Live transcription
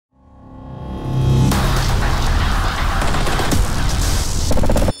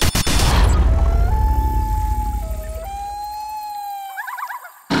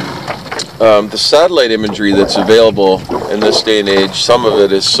The satellite imagery that's available in this day and age, some of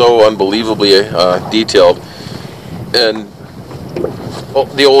it is so unbelievably detailed. And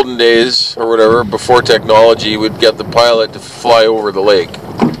the olden days, or whatever, before technology, we'd get the pilot to fly over the lake.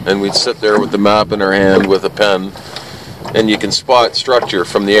 And we'd sit there with the map in our hand with a pen, and you can spot structure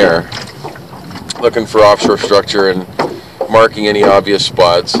from the air, looking for offshore structure and marking any obvious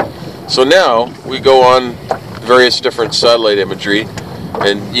spots. So now we go on various different satellite imagery,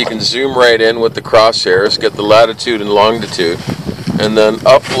 and you can zoom right in with the crosshairs, get the latitude and longitude, and then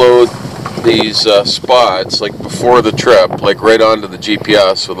upload these spots like before the trip, like right onto the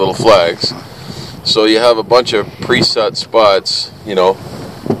GPS with little flags. So you have a bunch of preset spots, you know,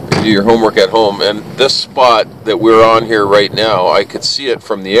 do your homework at home. And this spot that we're on here right now, I could see it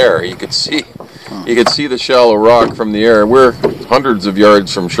from the air. You could see the shallow rock from the air. We're hundreds of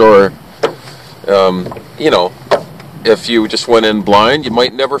yards from shore. You know, if you just went in blind, you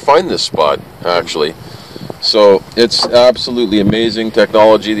might never find this spot, actually. So it's absolutely amazing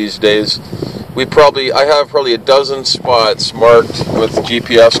technology these days. I have probably a dozen spots marked with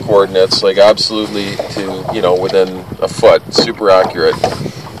GPS coordinates, like absolutely to, you know, within a foot, super accurate,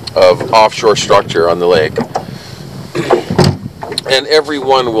 of offshore structure on the lake. And every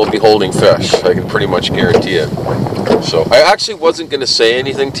one will be holding fish, I can pretty much guarantee it. So I actually wasn't going to say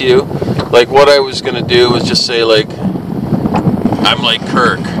anything to you. Like, what I was going to do was just say, like, I'm like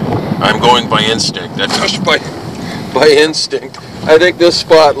Kirk, I'm going by instinct. I just by instinct, I think this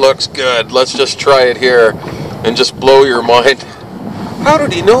spot looks good, let's just try it here, and just blow your mind. How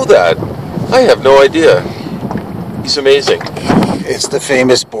did he know that? I have no idea. He's amazing. It's the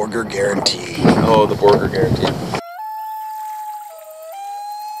famous Borger guarantee. Oh, the Borger guarantee.